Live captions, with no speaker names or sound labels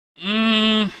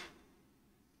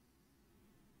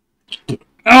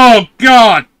Oh,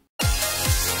 God!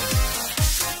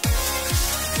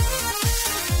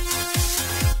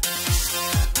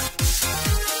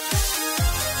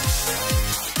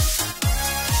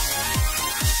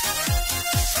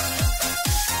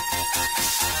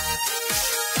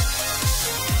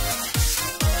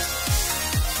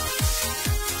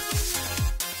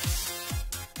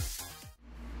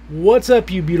 What's up,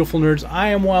 you beautiful nerds? I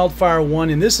am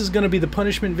Wildfire1, and this is going to be the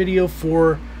punishment video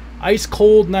for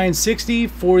IceCold960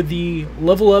 for the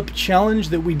level up challenge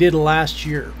that we did last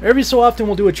year. Every so often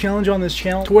we'll do a challenge on this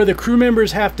channel to where the crew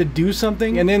members have to do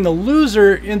something, and then the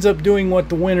loser ends up doing what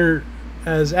the winner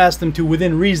has asked them to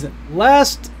within reason.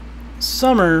 Last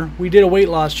summer we did a weight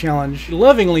loss challenge,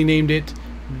 lovingly named it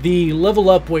the Level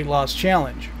Up Weight Loss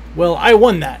Challenge. Well, I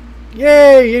won that.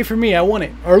 Yay! Yay for me, I won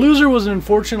it. Our loser was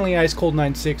unfortunately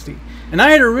IceCold960. And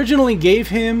I had originally gave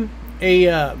him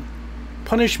a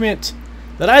punishment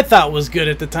that I thought was good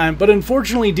at the time, but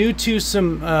unfortunately due to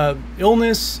some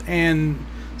illness and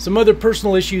some other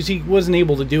personal issues, he wasn't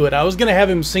able to do it. I was going to have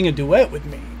him sing a duet with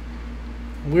me.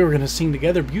 We were going to sing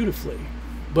together beautifully,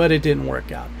 but it didn't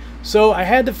work out. So I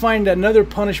had to find another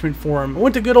punishment for him. I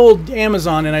went to good old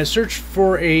Amazon and I searched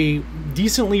for a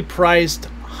decently priced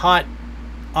hot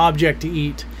object to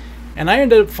eat, and I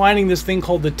ended up finding this thing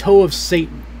called the TOE of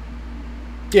Satan.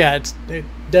 Yeah, it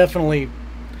definitely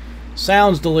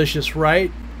sounds delicious,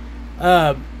 right?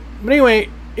 But anyway,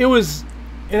 it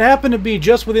happened to be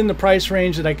just within the price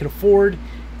range that I could afford,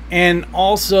 and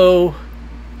also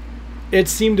it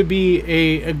seemed to be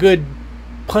a good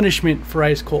punishment for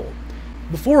IceCold.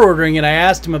 Before ordering it, I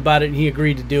asked him about it and he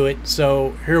agreed to do it,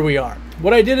 so here we are.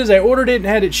 What I did is I ordered it and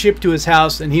had it shipped to his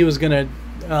house, and he was gonna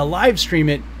live stream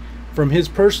it from his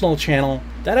personal channel.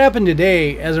 That happened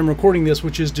today as I'm recording this,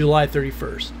 which is July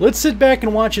 31st. Let's sit back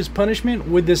and watch his punishment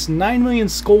with this 9 million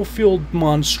Schofield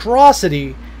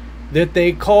monstrosity that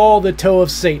they call the TOE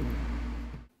of Satan.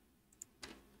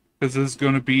 This is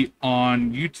going to be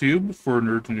on YouTube for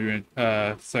Nerds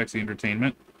and Sexy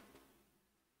Entertainment.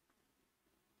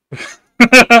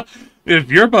 If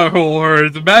your butthole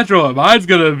hurts, imagine what mine's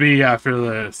going to be after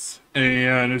this.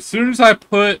 And as soon as I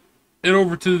put it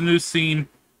over to the new scene,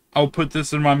 I'll put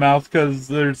this in my mouth because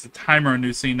there's a timer on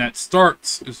new scene that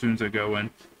starts as soon as I go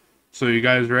in. So you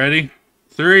guys ready?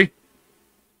 3,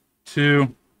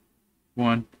 2,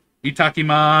 1.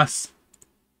 Itakimasu.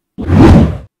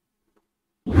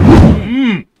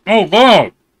 Oh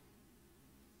God.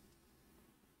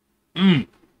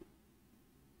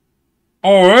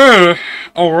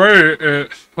 Already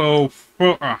it's so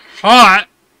fucking hot.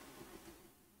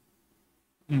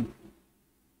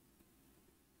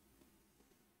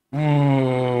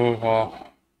 Oh,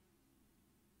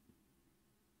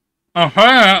 I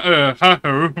have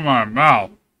to roof my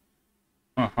mouth.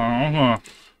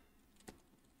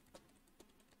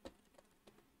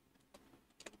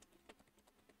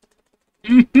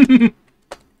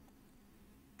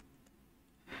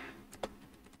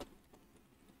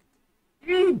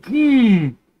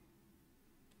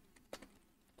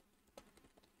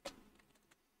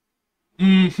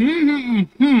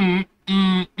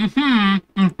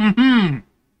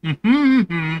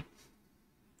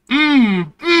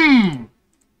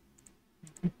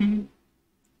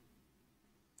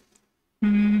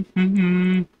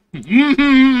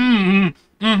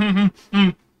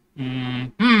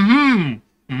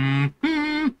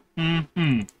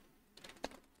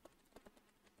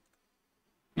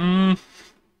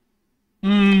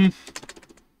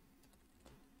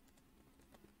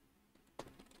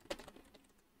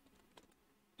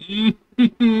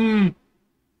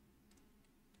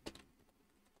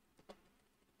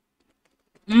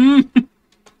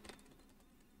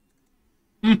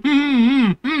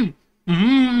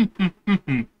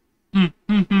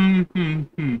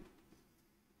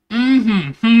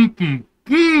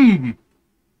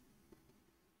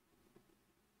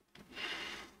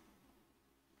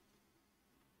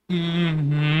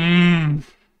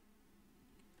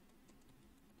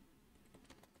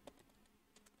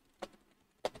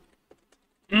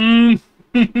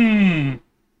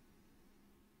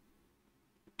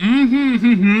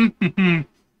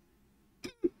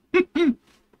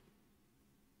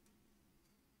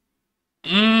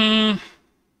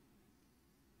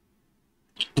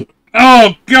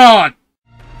 Oh God!